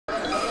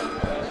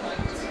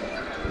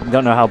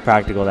Don't know how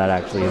practical that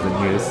actually is in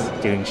use,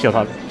 doing shield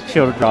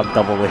drop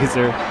double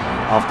laser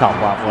off top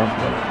platform.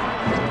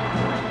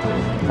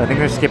 So I think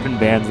they're skipping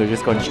bands, they're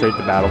just going straight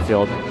to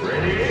battlefield.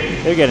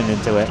 They're getting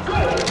into it.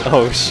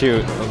 Oh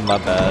shoot, my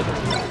bad.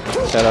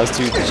 Shoutouts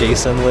to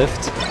Jason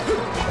Lift.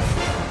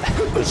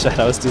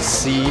 Shoutouts to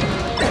C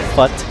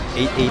Fut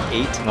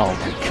 888. Oh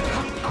my god.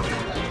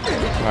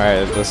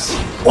 Alright, this.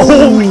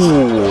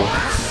 Oh!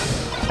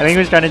 I think he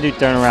was trying to do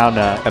turnaround.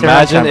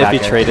 Imagine if he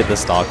traded the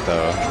stock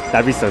though.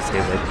 That'd be so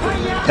stupid.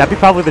 That'd be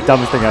probably the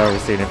dumbest thing I've ever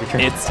seen if he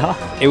traded stock.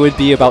 It would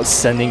be about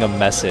sending a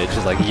message.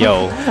 It's like,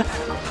 yo,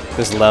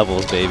 there's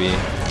levels, baby.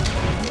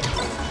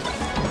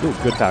 Ooh,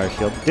 good power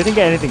shield. Didn't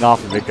get anything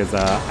off of it because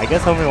I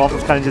guess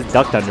Homemadewaffles kind of just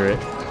ducked under it.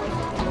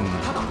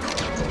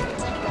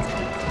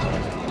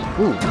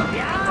 Ooh,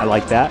 I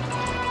like that.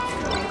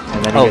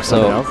 And then oh,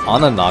 so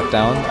on a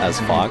knockdown as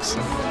Fox,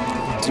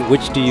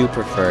 which do you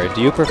prefer?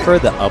 Do you prefer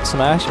the up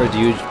smash or do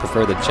you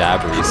prefer the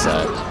jab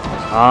reset?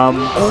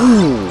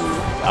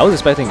 Oh, I was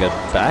expecting a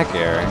back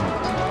air.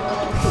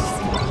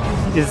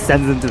 He just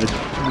sends him to the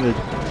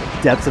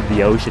depths of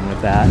the ocean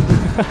with that.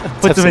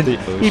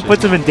 He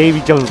puts him in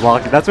Davy Jones'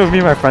 locker. That's what me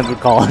and my friends would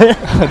call it.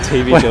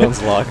 Davy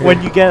Jones' locker.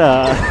 When you get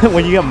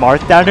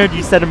Marth down there,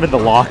 you set him in the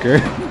locker.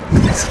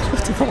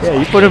 Yeah,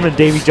 you put him in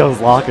Davy Jones'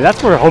 locker.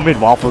 That's where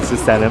Homemadewaffles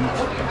just sent him.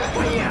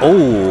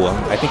 Oh,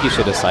 I think you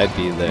should have side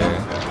B there.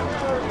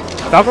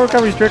 Falco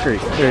recovery's tricky.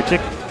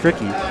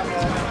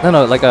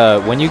 No, like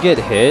when you get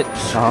hit,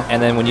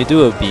 and then when you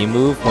do a B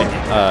move, when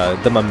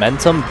the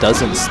momentum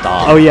doesn't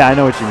stop. Oh yeah, I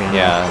know what you mean.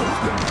 Yeah.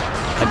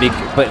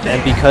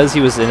 And because he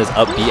was in his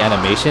up B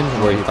animation,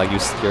 where you're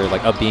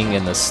like up being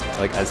in this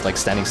as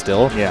standing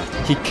still. Yeah.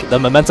 The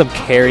momentum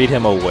carried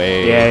him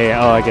away.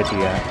 Yeah. Oh, I get you.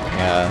 Yeah.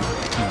 Yeah.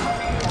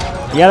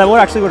 Yeah, that would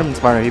have been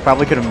smarter. He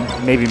probably could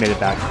have maybe made it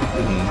back.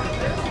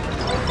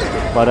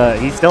 But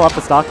he's still up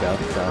the stock though.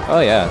 So. Oh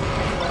yeah.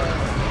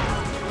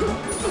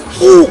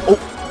 Ooh, oh.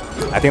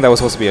 I think that was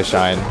supposed to be a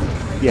shine.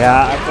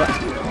 Yeah,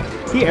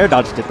 he air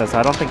dodged it though, so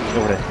I don't think it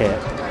would have hit.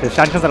 The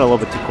shine comes out a little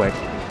bit too quick.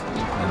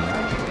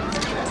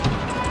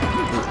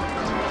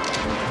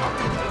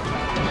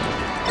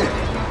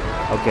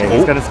 Okay,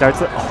 he's gonna start.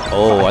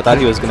 Oh, I thought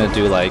he was gonna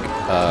do like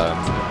a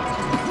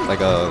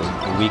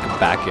weak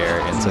back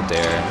air into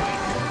dare.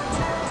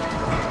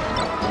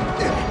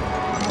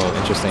 Oh,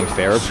 interesting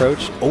fair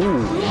approach. Oh,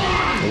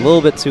 a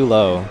little bit too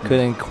low.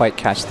 Couldn't quite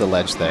catch the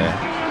ledge there.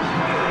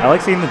 I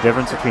like seeing the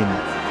difference between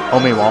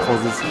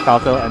Homemadewaffles'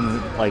 Falco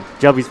and like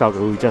Jubby's Falco,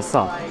 who we just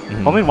saw.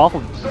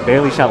 Homemadewaffles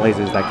barely shot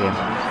lasers that game,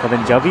 but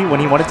then Jubby, when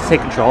he wanted to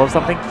take control of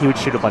something, he would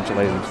shoot a bunch of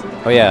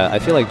lasers. Oh yeah, I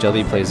feel like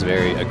Jubby plays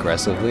very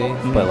aggressively,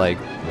 but like,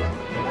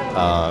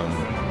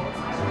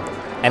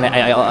 and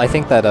I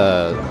think that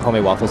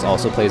Homemadewaffles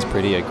also plays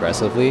pretty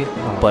aggressively,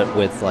 but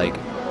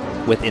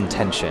with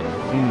intention.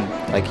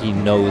 Like he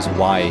knows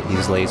why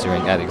he's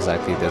lasering at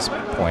exactly this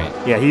point.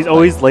 Yeah, he's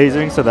always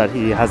lasering so that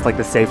he has like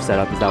the safe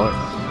setup. Is that what?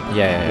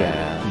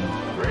 Yeah.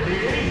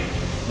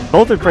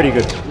 Both are pretty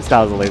good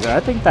styles of laser. I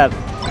think that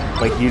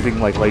like using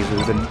like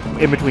lasers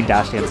in between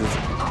dash dances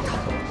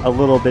a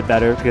little bit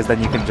better because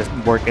then you can just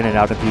work in and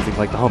out of using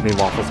like the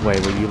Homemadewaffles way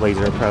where you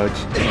laser approach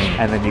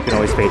and then you can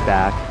always fade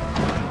back.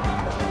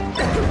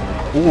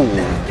 Ooh,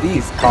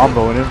 he's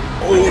comboing him.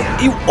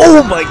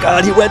 Oh my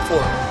god, he went for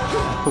it.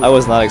 I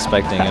was not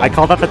expecting him. I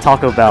call that the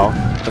Taco Bell.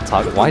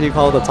 Why do you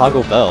call it the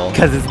Taco Bell?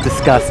 Because it's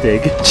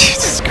disgusting.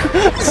 Jesus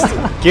Christ.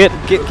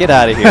 Get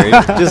out of here.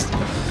 Just.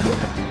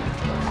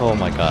 Oh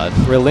my god.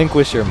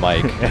 Relinquish your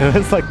mic. It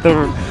was like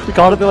we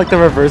called it like the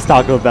reverse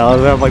Taco Bell.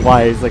 And I'm like,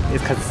 why? He's like,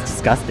 it's because it's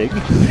disgusting.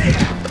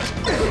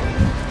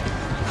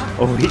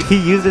 Oh, he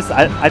used this.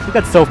 I think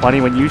that's so funny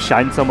when you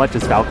shine so much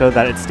as Falco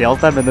that it stales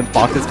them, and then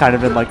Fox is kind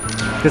of in like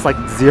this like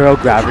zero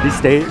gravity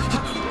state.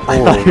 I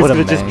thought he was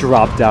gonna just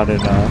drop down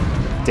and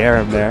dare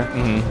him there.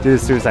 Do the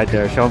suicide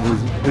dare. Show him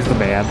who's the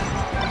man.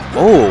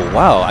 Oh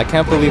wow! I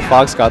can't believe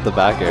Fox got the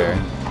back air.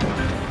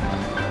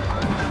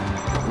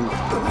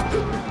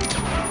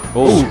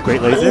 Oh,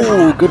 great laser.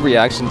 Oh, good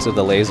reaction to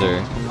the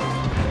laser.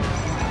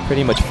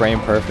 Pretty much frame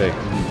perfect.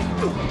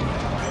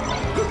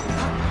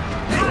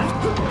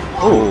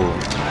 Oh,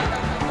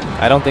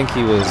 I don't think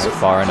he was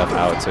far enough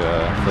out to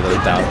for the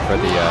down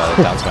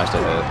smash to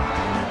hit.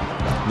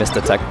 Missed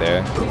the tech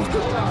there.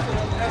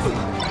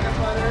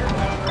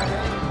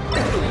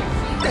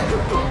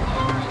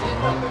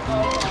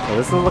 So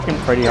this is looking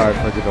pretty hard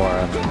for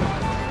Ghidorah.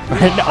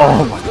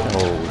 Oh my god.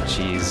 Oh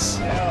jeez.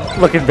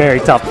 Looking very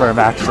tough for him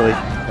actually.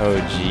 Oh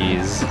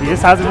jeez. He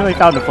just hasn't really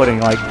found a footing.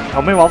 Like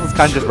Homemadewaffles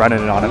kind of just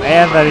running it on him,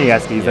 and then he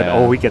SDs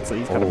and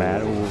he's kind of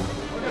mad. Ooh.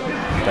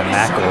 The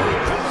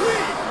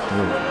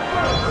knuckle.